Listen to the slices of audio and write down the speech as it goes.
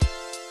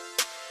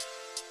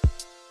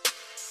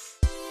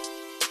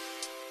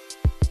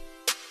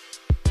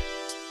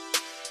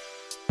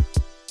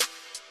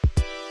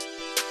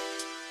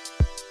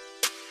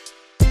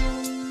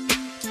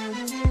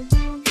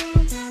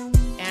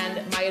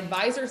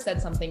advisor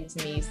said something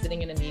to me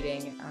sitting in a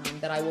meeting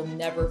that I will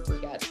never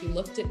forget. She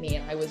looked at me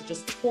and I was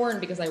just torn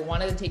because I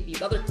wanted to take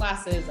these other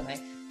classes and I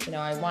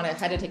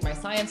had to take my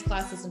science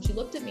classes. And she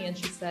looked at me and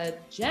she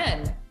said,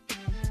 Jen,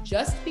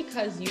 just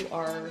because you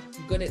are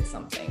good at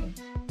something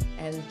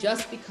and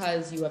just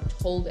because you have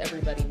told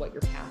everybody what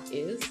your path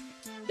is,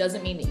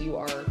 doesn't mean that you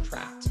are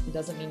trapped. It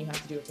doesn't mean you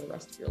have to do it for the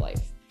rest of your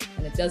life.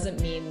 And it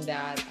doesn't mean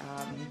that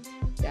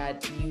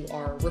you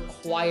are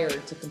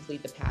required to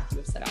complete the path you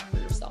have set out for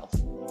yourself.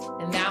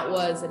 And that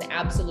was an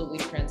absolutely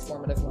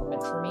transformative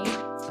moment for me.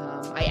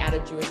 I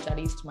added Jewish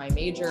studies to my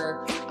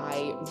major.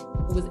 I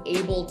was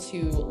able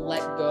to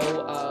let go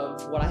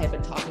of what I had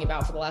been talking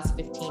about for the last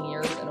 15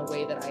 years in a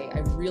way that I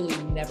really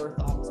never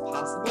thought was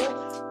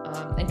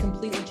possible, and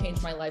completely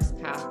changed my life's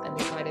path and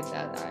decided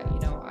that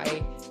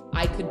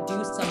I could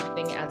do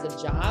something as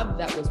a job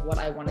that was what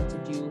I wanted to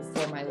do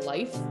for my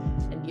life,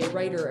 and be a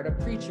writer and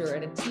a preacher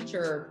and a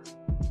teacher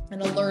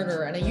and a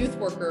learner and a youth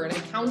worker and a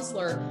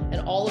counselor and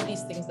all of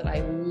these things that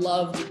I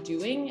loved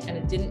doing. And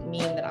it didn't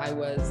mean that I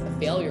was a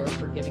failure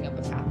for giving up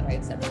a path that I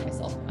had set for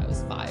myself when I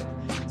was 5.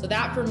 So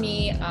that for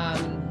me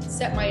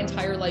set my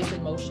entire life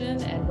in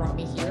motion and brought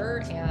me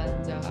here.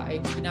 And I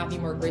could not be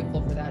more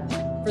grateful for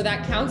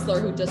that counselor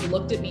who just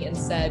looked at me and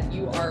said,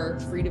 you are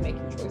free to make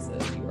your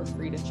choices. You are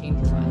free to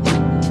change your mind.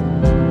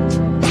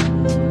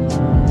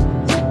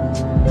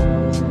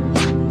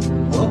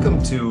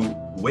 Welcome to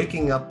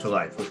Waking Up to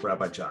Life with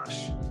Rabbi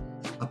Josh,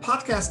 a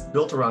podcast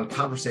built around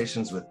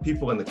conversations with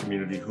people in the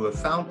community who have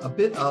found a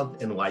bit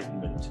of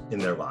enlightenment in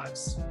their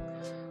lives.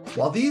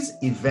 While these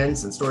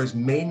events and stories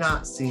may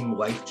not seem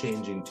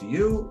life-changing to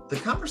you, the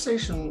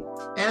conversation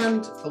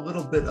and a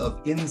little bit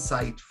of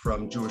insight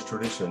from Jewish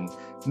tradition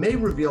may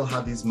reveal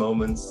how these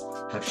moments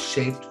have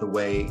shaped the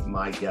way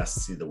my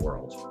guests see the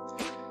world.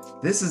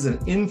 This is an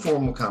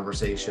informal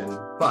conversation,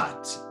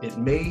 but it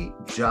may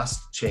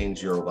just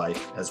change your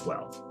life as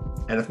well.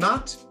 And if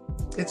not,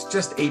 it's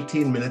just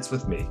 18 minutes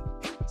with me.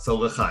 So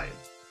l'chaim,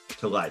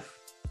 to life.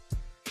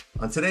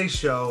 On today's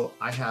show,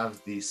 I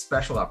have the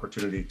special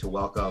opportunity to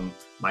welcome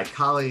my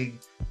colleague,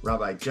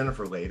 Rabbi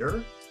Jennifer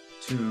Lader,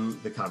 to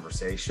the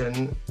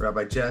conversation.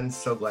 Rabbi Jen,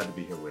 so glad to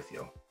be here with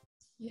you.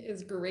 It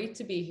is great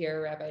to be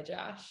here, Rabbi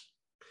Josh.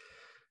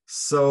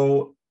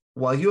 So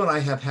while you and I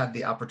have had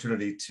the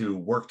opportunity to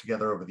work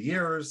together over the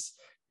years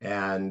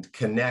and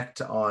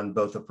connect on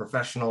both a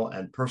professional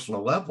and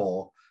personal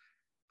level,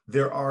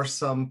 there are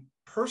some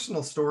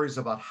personal stories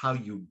about how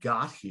you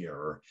got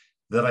here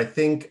that I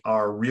think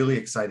are really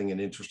exciting and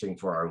interesting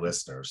for our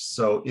listeners.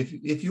 So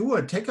if you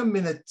would, take a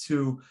minute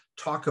to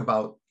talk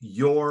about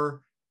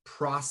your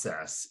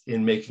process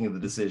in making the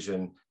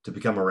decision to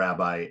become a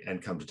rabbi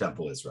and come to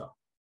Temple Israel.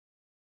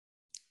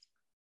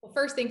 Well,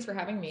 first, thanks for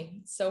having me.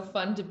 It's so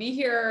fun to be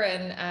here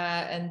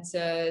and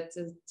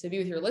to be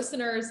with your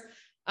listeners.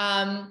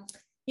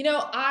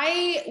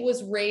 I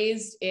was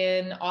raised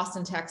in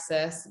Austin,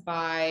 Texas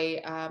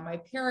by my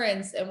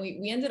parents, and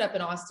we ended up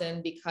in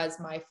Austin because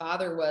my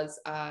father was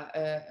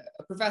a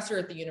professor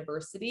at the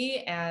university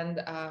and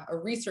a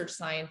research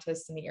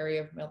scientist in the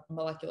area of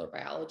molecular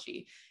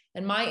biology.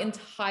 And my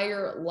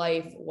entire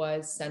life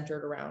was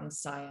centered around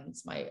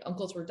science. My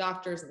uncles were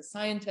doctors and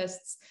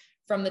scientists.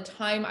 From the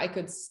time I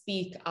could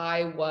speak,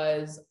 I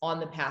was on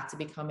the path to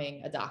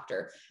becoming a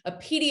doctor, a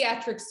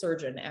pediatric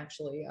surgeon,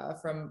 actually,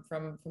 from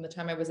the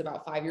time I was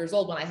about 5 years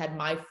old when I had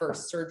my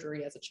first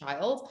surgery as a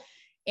child.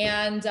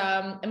 And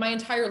my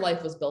entire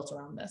life was built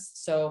around this.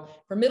 So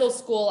for middle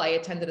school, I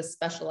attended a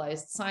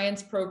specialized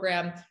science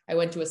program. I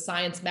went to a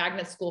science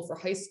magnet school for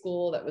high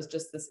school. That was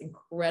just this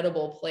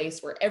incredible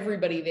place where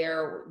everybody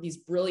there were these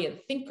brilliant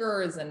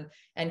thinkers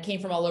and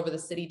came from all over the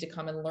city to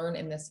come and learn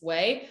in this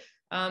way.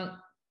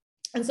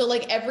 And so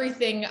like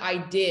everything I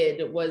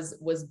did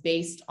was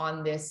based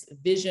on this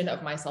vision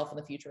of myself in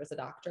the future as a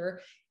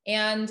doctor.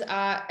 And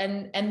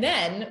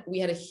then we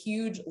had a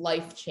huge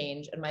life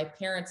change, and my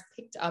parents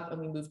picked up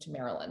and we moved to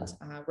Maryland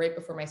right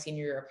before my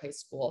senior year of high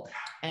school.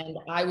 And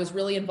I was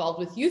really involved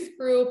with youth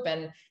group.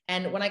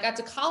 And when I got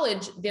to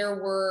college, there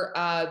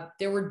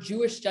were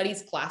Jewish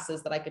studies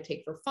classes that I could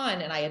take for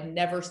fun. And I had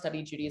never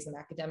studied Judaism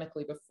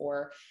academically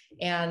before.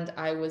 And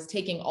I was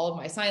taking all of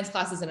my science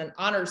classes in an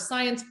honors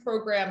science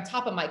program,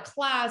 top of my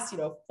class,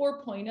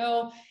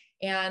 4.0.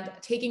 And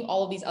taking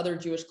all of these other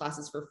Jewish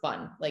classes for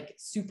fun, like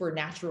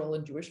supernatural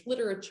and Jewish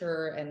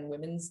literature and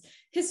women's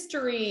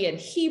history and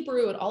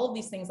Hebrew and all of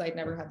these things I'd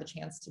never had the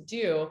chance to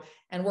do,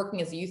 and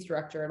working as a youth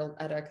director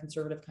at a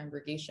conservative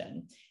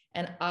congregation.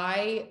 And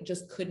I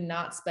just could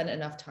not spend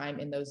enough time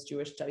in those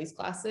Jewish studies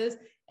classes.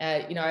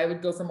 I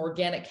would go from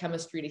organic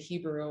chemistry to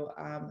Hebrew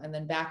and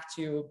then back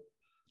to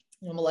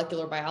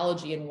molecular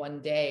biology in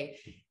one day.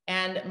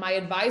 And my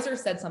advisor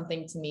said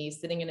something to me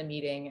sitting in a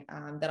meeting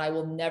that I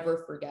will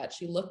never forget.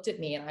 She looked at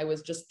me and I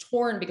was just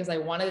torn because I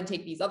wanted to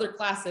take these other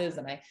classes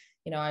and I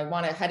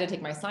had to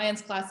take my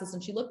science classes.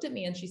 And she looked at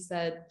me and she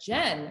said,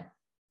 Jen,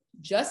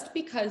 just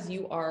because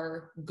you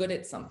are good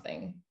at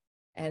something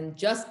and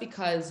just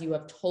because you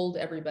have told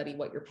everybody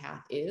what your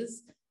path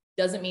is,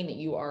 doesn't mean that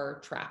you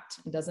are trapped.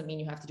 It doesn't mean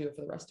you have to do it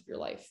for the rest of your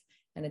life.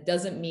 And it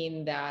doesn't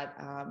mean that,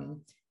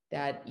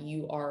 that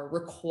you are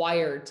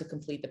required to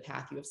complete the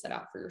path you have set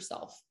out for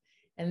yourself.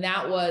 And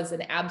that was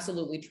an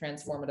absolutely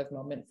transformative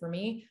moment for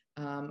me.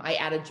 I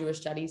added Jewish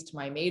studies to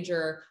my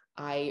major.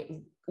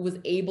 I was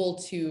able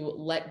to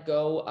let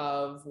go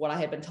of what I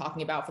had been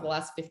talking about for the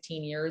last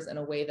 15 years in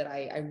a way that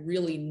I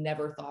really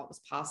never thought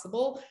was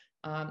possible,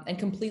 and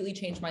completely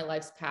changed my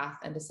life's path,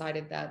 and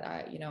decided that,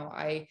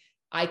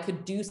 I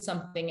could do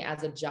something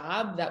as a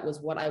job that was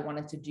what I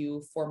wanted to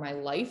do for my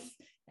life,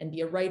 and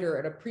be a writer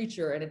and a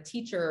preacher and a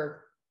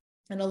teacher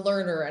and a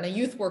learner and a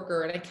youth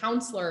worker and a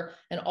counselor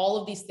and all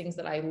of these things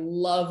that I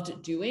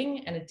loved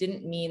doing. And it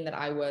didn't mean that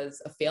I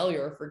was a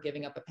failure for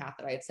giving up a path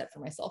that I had set for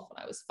myself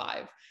when I was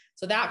 5.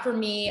 So that for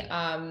me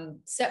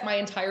set my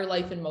entire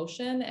life in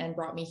motion and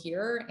brought me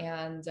here.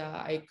 And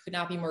I could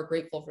not be more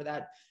grateful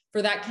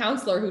for that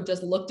counselor who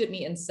just looked at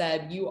me and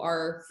said, you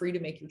are free to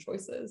make your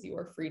choices. You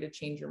are free to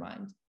change your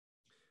mind.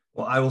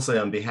 Well, I will say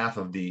on behalf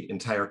of the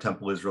entire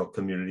Temple Israel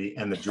community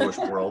and the Jewish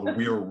world,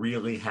 we are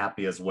really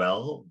happy as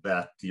well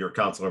that your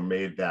counselor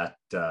made that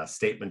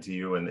statement to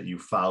you and that you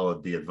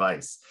followed the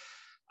advice.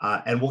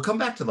 And we'll come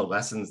back to the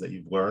lessons that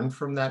you've learned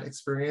from that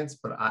experience,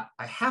 but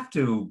I have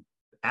to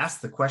ask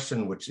the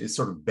question, which is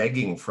sort of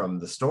begging from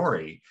the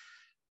story.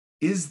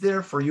 Is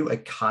there for you a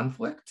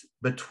conflict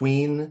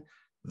between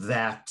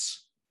that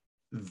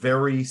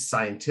very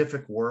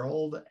scientific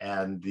world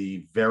and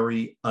the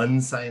very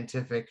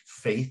unscientific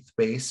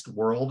faith-based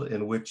world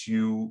in which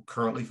you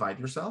currently find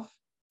yourself?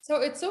 So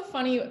it's so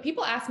funny.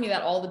 People ask me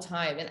that all the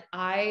time. And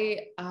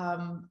I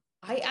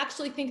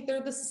actually think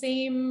they're the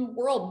same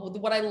world.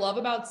 What I love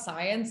about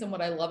science and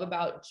what I love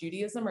about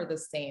Judaism are the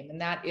same. And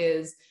that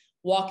is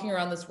walking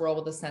around this world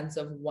with a sense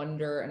of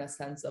wonder and a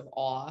sense of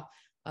awe.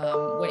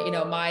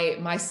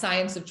 My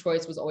science of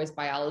choice was always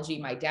biology.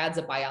 My dad's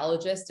a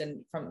biologist,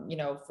 and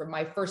from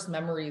my first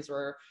memories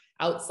were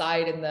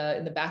outside in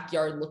the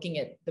backyard looking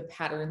at the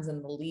patterns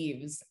in the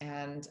leaves.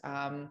 And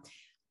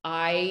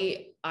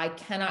I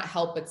cannot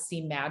help but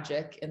see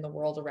magic in the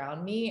world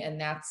around me.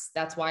 And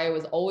that's why I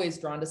was always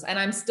drawn to, and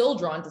I'm still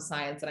drawn to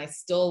science, and I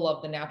still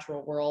love the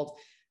natural world.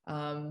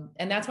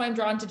 And that's why I'm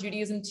drawn to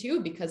Judaism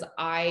too, because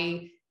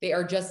they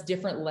are just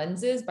different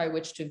lenses by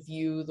which to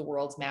view the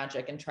world's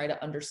magic and try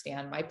to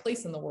understand my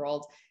place in the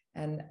world.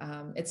 And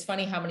it's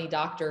funny how many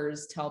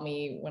doctors tell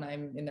me when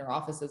I'm in their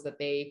offices that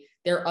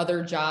their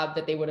other job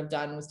that they would have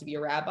done was to be a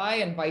rabbi,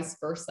 and vice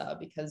versa,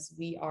 because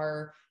we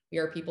are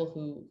people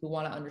who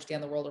want to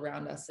understand the world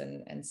around us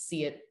and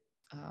see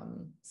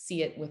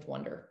it with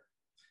wonder.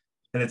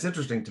 And it's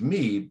interesting to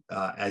me,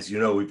 as you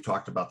know, we've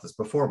talked about this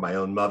before. My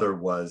own mother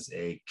was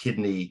a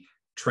kidney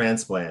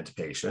transplant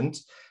patient.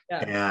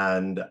 Yeah.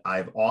 And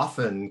I've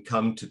often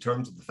come to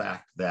terms with the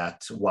fact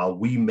that while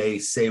we may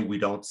say we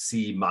don't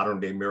see modern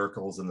day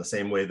miracles in the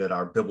same way that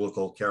our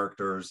biblical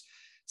characters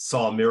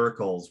saw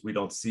miracles, we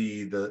don't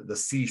see the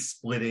sea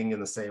splitting in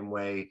the same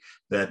way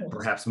that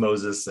perhaps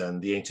Moses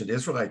and the ancient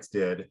Israelites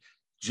did.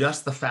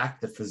 Just the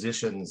fact that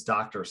physicians,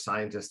 doctors,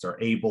 scientists are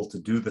able to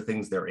do the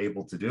things they're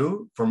able to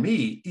do, for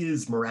me,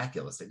 is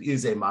miraculous. It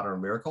is a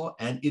modern miracle,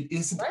 and it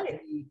isn't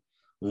any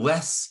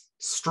less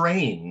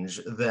strange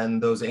than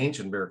those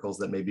ancient miracles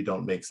that maybe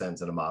don't make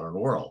sense in a modern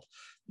world.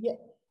 Yeah.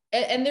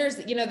 And there's,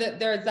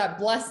 there's that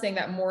blessing,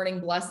 that morning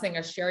blessing, a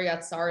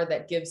Shariat Sar,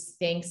 that gives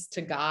thanks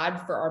to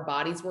God for our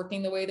bodies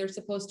working the way they're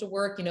supposed to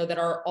work, that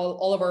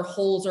all of our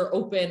holes are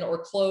open or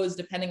closed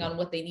depending on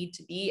what they need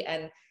to be.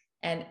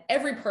 And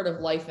every part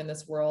of life in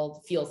this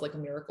world feels like a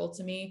miracle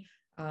to me.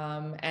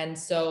 And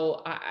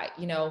so,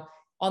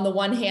 on the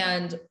one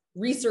hand,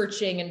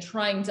 researching and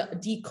trying to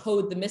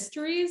decode the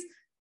mysteries,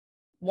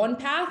 one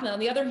path, and on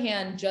the other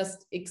hand,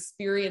 just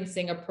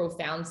experiencing a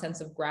profound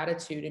sense of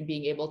gratitude and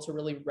being able to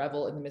really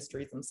revel in the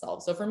mysteries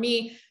themselves. So for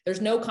me,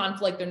 there's no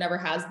conflict, there never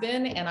has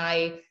been. And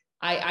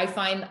I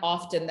find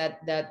often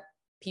that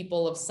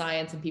people of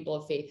science and people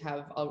of faith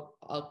have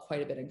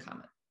quite a bit in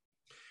common.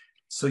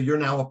 So you're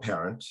now a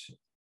parent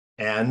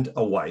and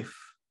a wife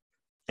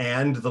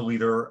and the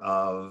leader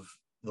of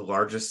the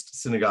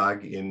largest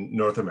synagogue in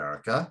North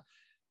America.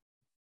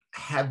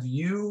 Have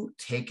you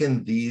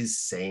taken these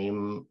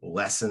same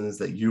lessons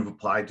that you've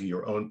applied to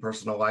your own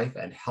personal life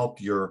and helped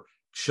your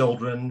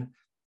children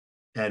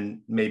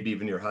and maybe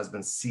even your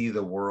husband see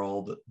the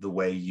world the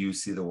way you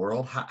see the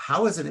world?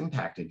 How has it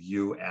impacted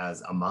you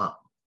as a mom?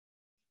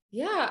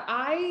 Yeah,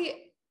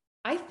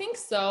 I think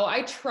so.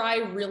 I try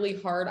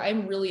really hard.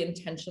 I'm really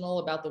intentional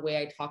about the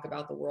way I talk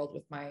about the world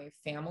with my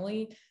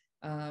family,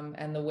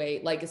 and the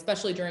way,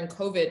 especially during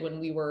COVID, when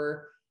we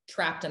were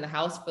trapped in the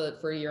house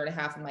for a year and a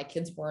half and my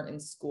kids weren't in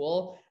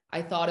school,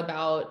 I thought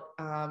about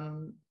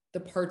the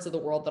parts of the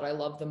world that I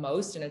love the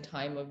most in a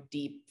time of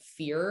deep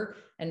fear,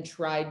 and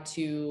tried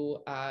to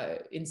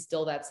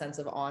instill that sense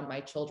of awe in my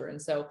children.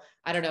 So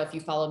I don't know if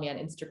you follow me on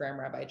Instagram,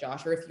 Rabbi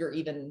Josh, or if you're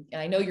even,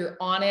 and I know you're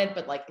on it,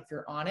 but if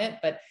you're on it,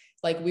 but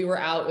we were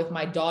out with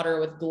my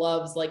daughter with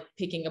gloves,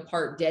 picking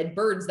apart dead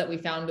birds that we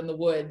found in the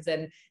woods,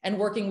 and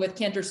working with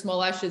Cantor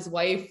Smolesh's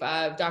wife,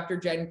 Dr.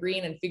 Jen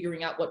Green, and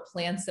figuring out what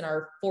plants in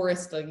our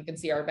forest, you can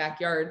see our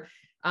backyard,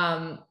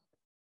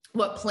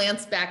 what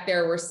plants back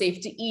there were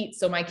safe to eat.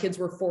 So my kids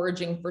were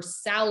foraging for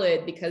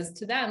salad, because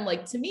to them,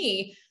 like to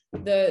me,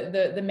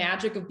 the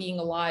magic of being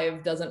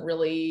alive doesn't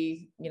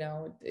really,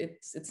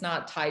 it's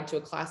not tied to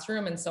a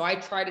classroom. And so I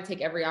try to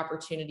take every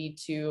opportunity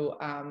to,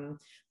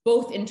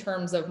 both in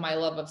terms of my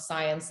love of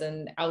science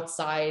and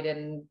outside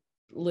and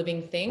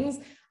living things,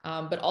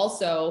 but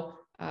also,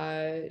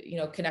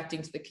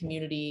 connecting to the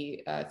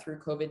community through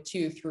COVID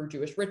too, through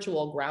Jewish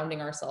ritual, grounding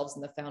ourselves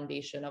in the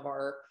foundation of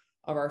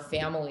our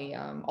family.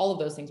 All of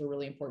those things are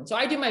really important. So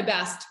I do my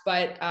best,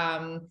 but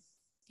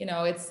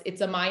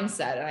it's a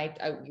mindset,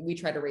 and we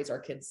try to raise our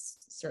kids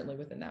certainly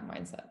within that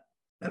mindset.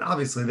 And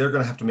obviously, they're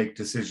going to have to make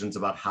decisions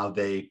about how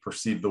they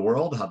perceive the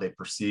world, how they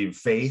perceive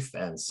faith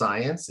and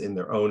science in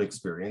their own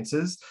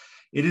experiences.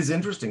 It is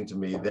interesting to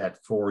me that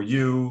for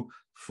you,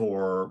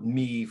 for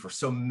me, for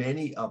so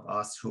many of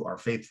us who are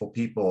faithful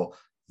people,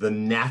 the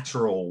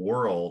natural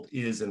world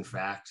is in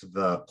fact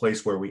the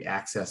place where we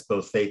access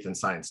both faith and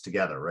science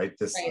together, right?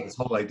 This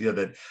whole idea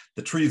that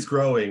the trees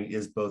growing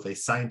is both a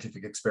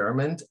scientific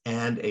experiment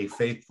and a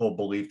faithful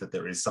belief that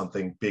there is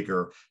something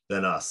bigger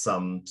than us,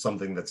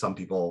 something that some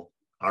people,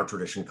 our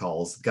tradition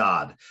calls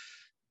God.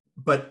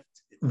 But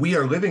we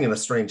are living in a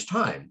strange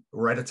time.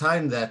 We're at a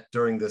time that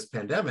during this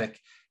pandemic,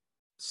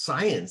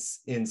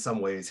 science in some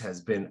ways has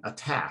been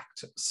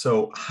attacked.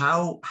 So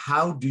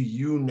how do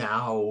you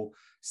now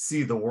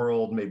see the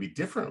world maybe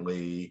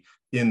differently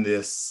in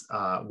this,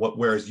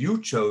 whereas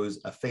you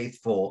chose a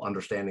faithful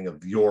understanding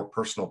of your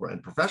personal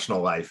and professional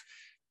life,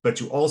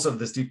 but you also have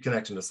this deep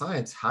connection to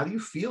science. How do you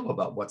feel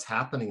about what's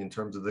happening in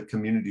terms of the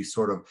community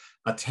sort of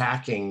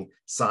attacking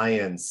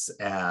science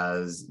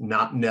as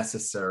not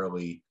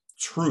necessarily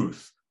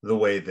truth the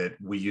way that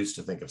we used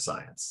to think of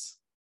science?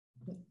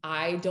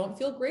 I don't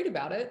feel great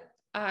about it.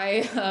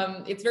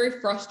 It's very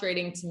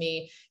frustrating to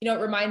me. It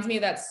reminds me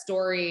of that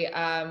story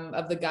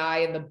of the guy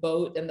in the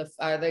boat and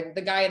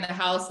the guy in the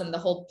house, and the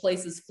whole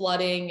place is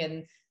flooding,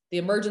 and the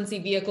emergency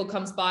vehicle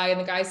comes by, and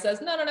the guy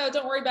says, no,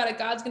 don't worry about it.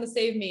 God's going to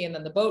save me. And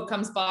then the boat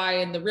comes by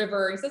and the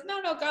river, he says,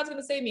 no, God's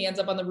going to save me. He ends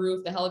up on the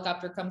roof. The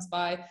helicopter comes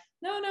by.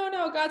 No,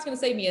 God's going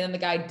to save me. And then the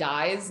guy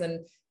dies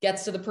and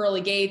gets to the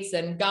pearly gates,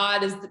 and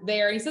God is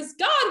there. And he says,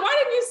 God, why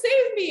didn't you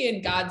save me?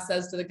 And God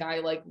says to the guy,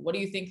 like, what do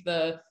you think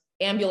the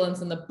ambulance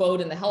and the boat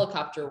and the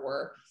helicopter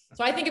were?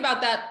 So I think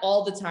about that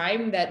all the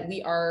time, that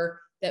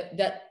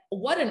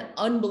what an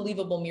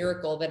unbelievable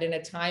miracle that in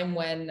a time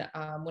when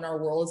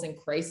our world is in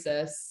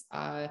crisis,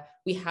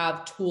 we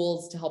have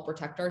tools to help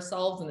protect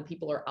ourselves, and the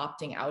people are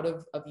opting out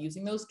of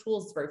using those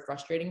tools. It's very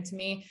frustrating to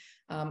me.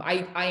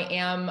 I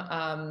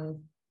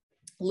am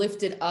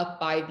lifted up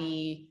by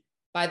the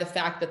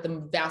fact that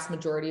the vast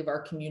majority of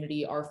our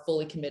community are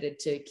fully committed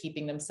to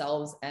keeping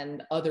themselves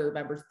and other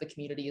members of the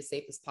community as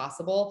safe as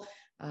possible.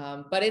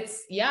 But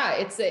it's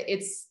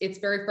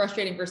very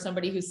frustrating for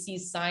somebody who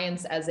sees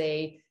science as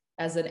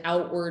an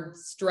outward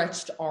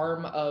stretched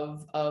arm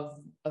of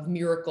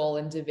miracle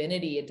and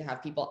divinity, and to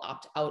have people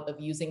opt out of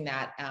using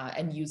that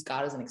and use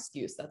God as an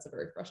excuse. That's a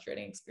very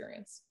frustrating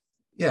experience.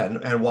 Yeah,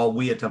 and while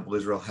we at Temple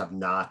Israel have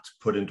not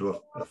put into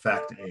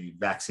effect a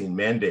vaccine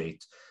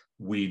mandate,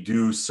 we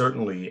do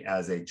certainly,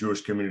 as a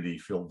Jewish community,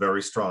 feel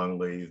very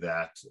strongly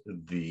that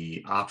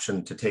the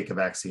option to take a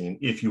vaccine,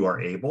 if you are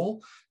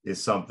able,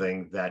 is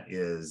something that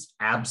is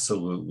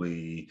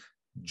absolutely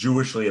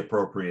Jewishly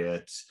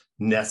appropriate,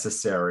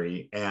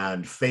 necessary,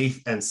 and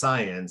faith and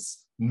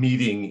science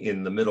meeting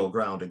in the middle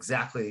ground,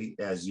 exactly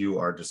as you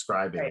are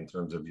describing in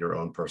terms of your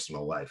own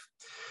personal life.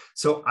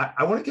 So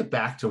I want to get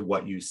back to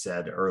what you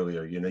said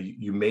earlier.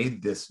 You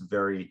made this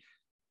very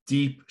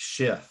deep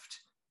shift,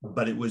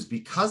 but it was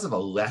because of a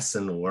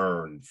lesson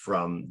learned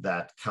from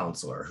that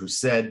counselor who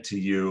said to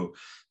you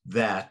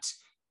that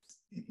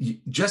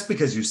just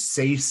because you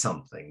say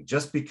something,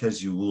 just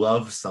because you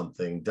love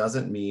something,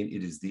 doesn't mean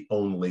it is the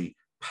only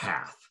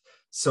path.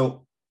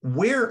 So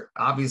where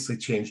obviously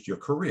changed your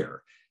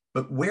career,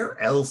 but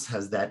where else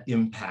has that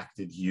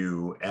impacted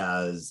you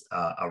as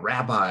a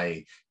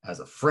rabbi, as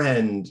a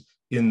friend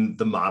in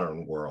the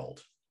modern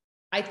world?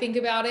 I think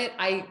about it.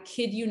 I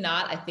kid you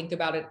not. I think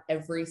about it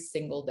every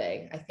single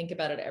day. I think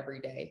about it every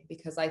day,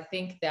 because I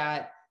think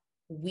that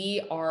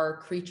we are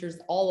creatures,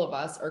 all of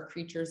us are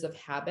creatures of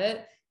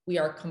habit. We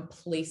are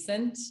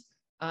complacent.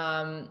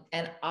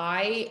 And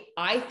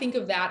I think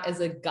of that as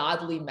a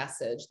godly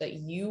message, that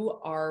you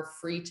are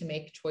free to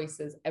make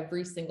choices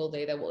every single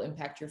day that will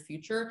impact your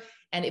future.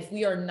 And if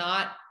we are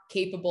not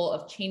capable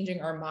of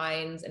changing our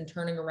minds and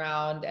turning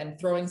around and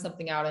throwing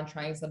something out and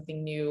trying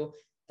something new,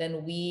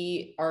 then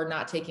we are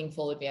not taking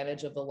full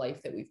advantage of the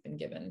life that we've been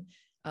given.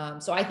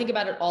 So I think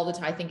about it all the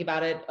time. I think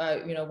about it,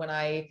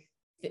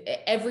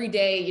 every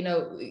day,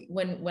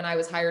 when I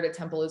was hired at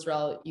Temple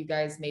Israel, you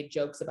guys made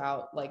jokes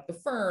about like the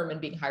firm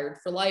and being hired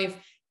for life.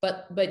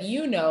 But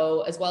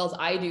as well as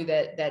I do,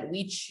 that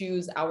we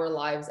choose our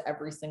lives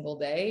every single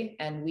day,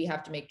 and we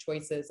have to make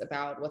choices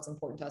about what's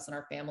important to us and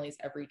our families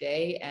every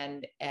day.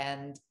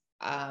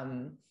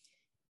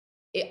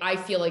 I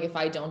feel like if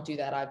I don't do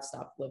that, I've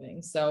stopped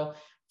living. So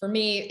for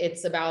me,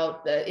 it's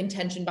about the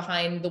intention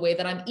behind the way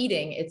that I'm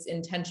eating. It's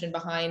intention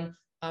behind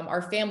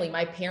our family,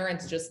 my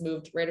parents just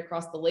moved right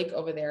across the lake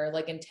over there,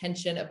 like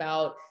intention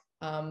about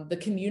the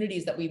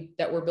communities that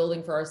we're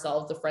building for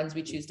ourselves, the friends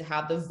we choose to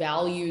have, the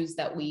values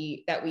that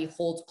we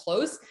hold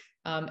close.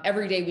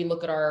 Every day we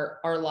look at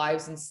our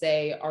lives and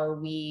say, are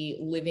we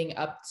living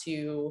up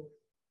to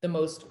the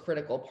most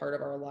critical part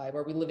of our life?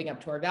 Are we living up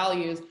to our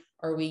values?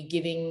 Are we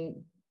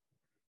giving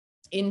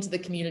into the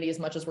community as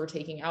much as we're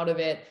taking out of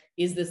it?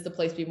 Is this the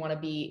place we want to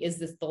be? Is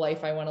this the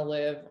life I want to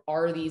live?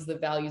 Are these the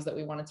values that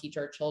we want to teach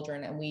our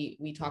children? And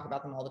we talk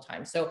about them all the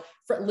time. So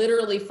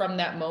literally from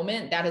that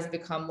moment, that has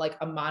become like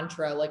a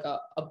mantra, like a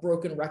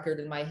broken record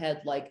in my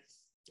head, like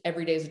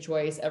every day is a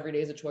choice, every day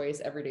is a choice,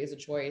 every day is a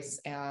choice,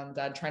 and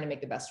trying to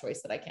make the best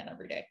choice that I can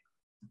every day.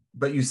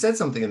 But you said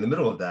something in the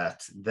middle of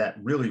that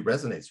really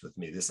resonates with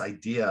me, this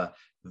idea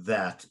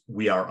that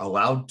we are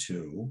allowed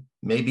to,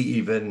 maybe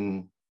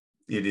even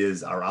it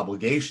is our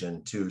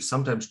obligation to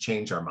sometimes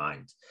change our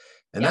mind.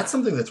 And that's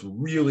something that's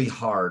really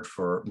hard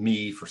for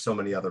me, for so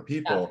many other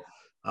people.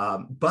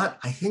 But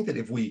I think that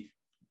if we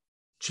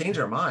change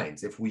our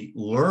minds, if we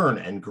learn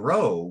and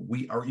grow,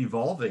 we are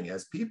evolving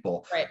as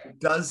people. Right. It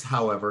does,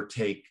 however,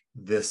 take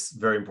this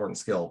very important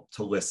skill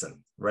to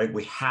listen, right?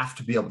 We have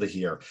to be able to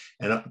hear.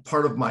 And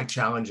part of my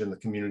challenge in the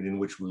community in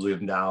which we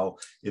live now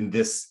in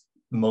this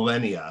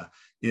millennia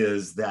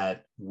is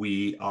that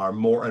we are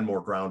more and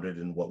more grounded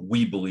in what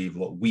we believe,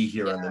 what we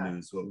hear on the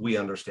news, what we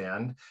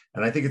understand.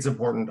 And I think it's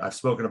important. I've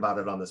spoken about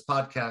it on this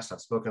podcast.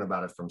 I've spoken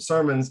about it from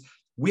sermons.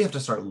 We have to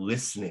start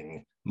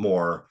listening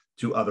more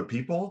to other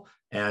people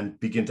and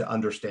begin to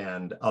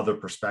understand other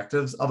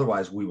perspectives.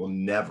 Otherwise, we will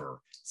never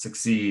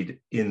succeed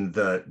in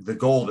the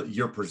goal that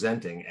you're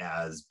presenting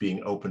as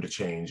being open to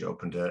change,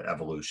 open to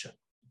evolution.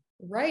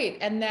 Right.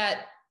 And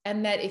that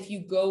if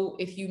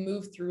you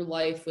move through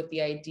life with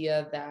the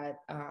idea that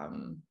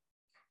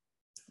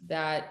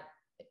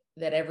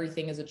that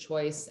everything is a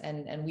choice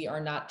and we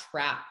are not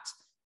trapped,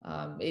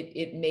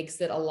 it makes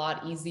it a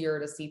lot easier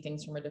to see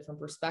things from a different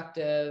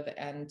perspective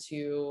and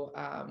to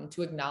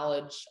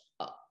acknowledge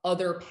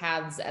other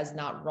paths as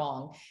not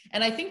wrong.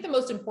 And I think the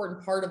most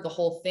important part of the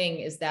whole thing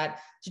is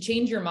that to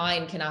change your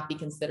mind cannot be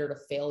considered a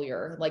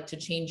failure. Like to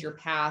change your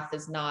path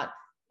is not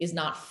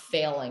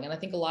failing. And I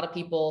think a lot of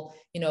people,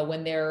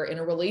 when they're in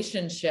a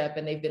relationship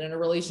and they've been in a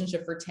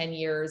relationship for 10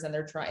 years and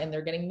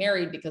they're getting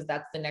married because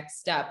that's the next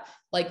step,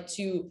 like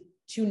to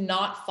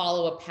not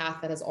follow a path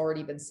that has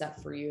already been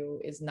set for you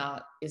is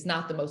not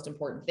the most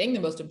important thing. The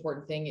most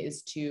important thing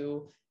is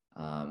to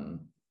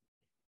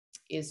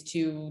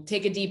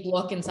take a deep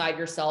look inside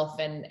yourself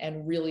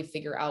and really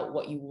figure out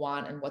what you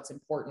want and what's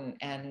important,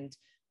 and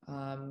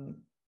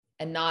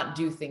not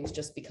do things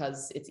just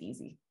because it's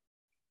easy.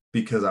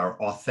 Because our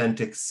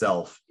authentic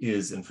self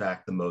is, in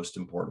fact, the most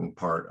important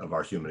part of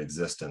our human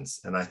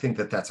existence. And I think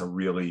that that's a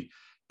really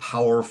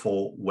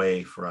powerful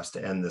way for us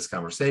to end this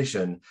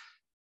conversation.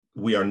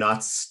 We are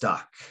not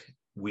stuck.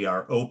 We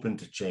are open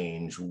to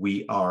change.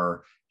 We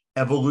are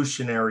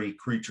evolutionary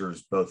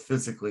creatures, both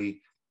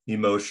physically,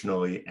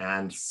 emotionally,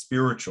 and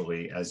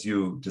spiritually, as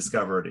you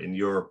discovered in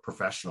your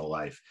professional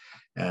life.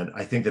 And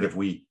I think that if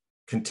we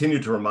continue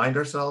to remind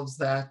ourselves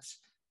that,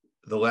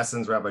 the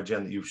lessons, Rabbi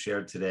Jen, that you've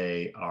shared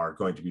today are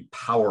going to be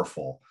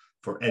powerful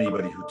for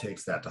anybody who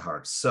takes that to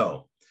heart.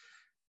 So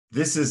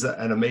this is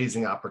an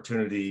amazing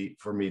opportunity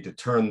for me to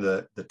turn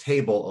the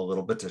table a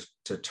little bit,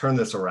 to turn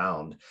this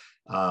around.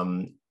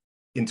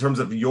 In terms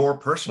of your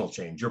personal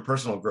change, your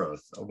personal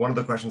growth, one of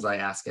the questions I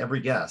ask every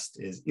guest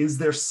is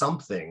there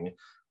something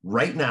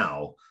right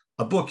now,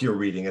 a book you're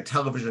reading, a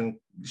television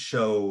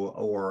show,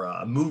 or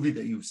a movie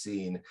that you've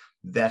seen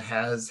that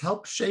has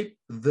helped shape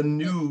the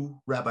new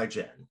Rabbi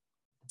Jen?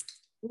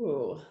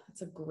 Ooh,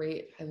 that's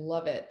I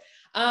love it.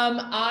 Can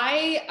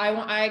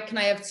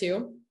I have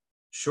two?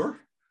 Sure.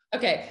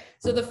 Okay.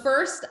 So the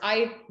first,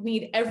 I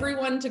need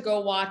everyone to go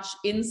watch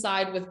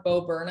Inside with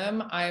Bo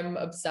Burnham. I'm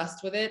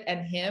obsessed with it,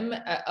 and him,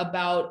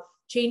 about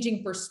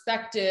changing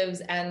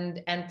perspectives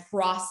and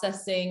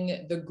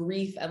processing the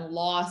grief and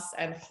loss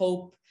and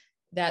hope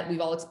that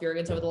we've all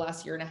experienced over the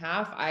last year and a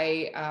half.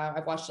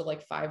 I've watched it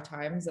like 5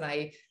 times, and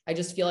I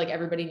just feel like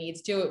everybody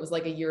needs to. It was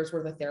like a year's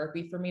worth of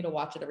therapy for me to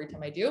watch it every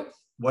time I do.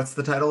 What's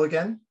the title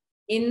again?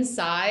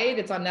 Inside.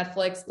 It's on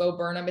Netflix. Bo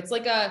Burnham. It's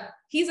like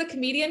he's a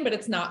comedian, but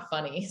it's not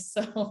funny.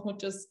 So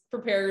just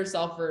prepare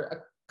yourself for a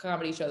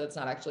comedy show that's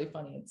not actually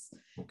funny. It's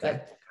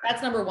okay.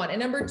 That's number one. And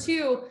number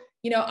two,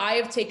 I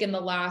have taken the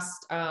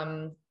last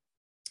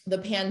the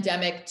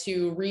pandemic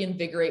to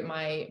reinvigorate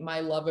my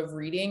love of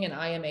reading. And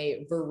I am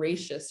a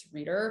voracious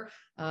reader,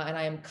 and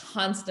I am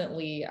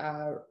constantly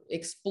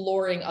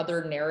exploring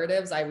other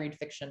narratives. I read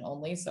fiction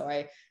only. So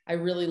I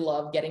really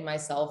love getting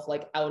myself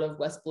like out of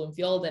West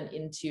Bloomfield and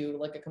into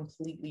like a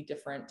completely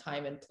different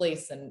time and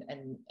place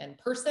and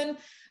person.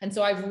 And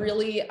so I've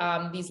really,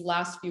 these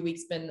last few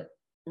weeks been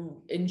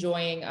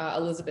enjoying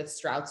Elizabeth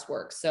Strout's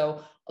work.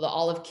 So the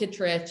Olive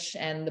Kitteridge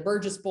and the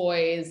Burgess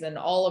Boys and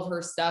all of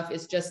her stuff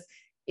is just,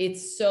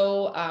 it's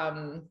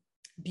so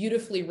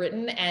beautifully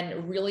written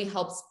and really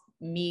helps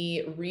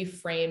me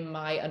reframe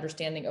my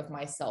understanding of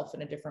myself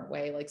in a different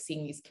way, like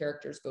seeing these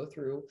characters go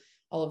through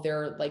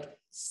their like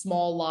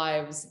small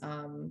lives,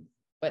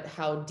 but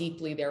how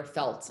deeply they're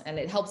felt. And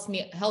it helps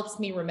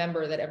me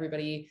remember that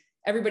everybody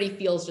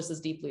feels just as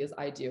deeply as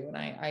I do. And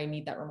I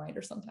need that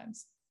reminder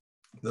sometimes.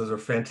 Those are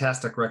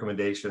fantastic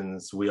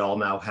recommendations. We all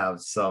now have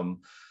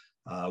some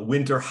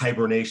winter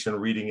hibernation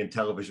reading and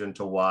television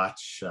to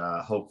watch,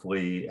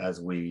 hopefully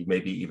as we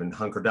maybe even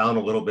hunker down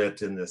a little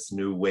bit in this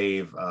new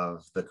wave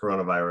of the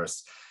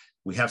coronavirus.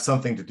 We have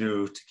something to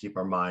do to keep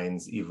our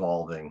minds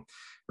evolving.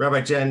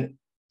 Rabbi Jen,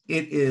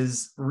 it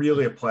is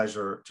really a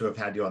pleasure to have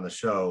had you on the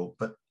show,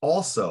 but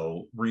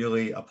also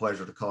really a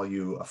pleasure to call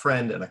you a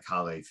friend and a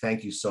colleague.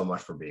 Thank you so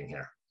much for being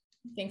here.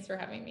 Thanks for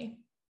having me.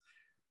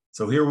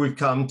 So here we've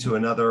come to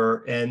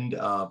another end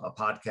of a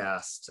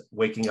podcast,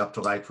 Waking Up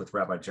to Life with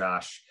Rabbi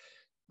Josh.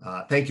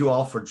 Thank you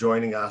all for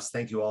joining us.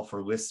 Thank you all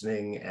for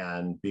listening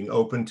and being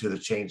open to the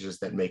changes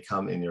that may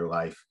come in your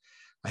life.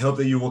 I hope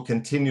that you will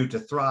continue to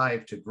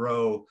thrive, to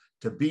grow,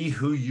 to be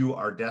who you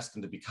are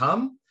destined to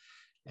become,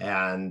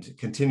 and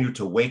continue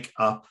to wake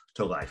up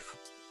to life.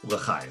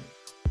 L'chaim.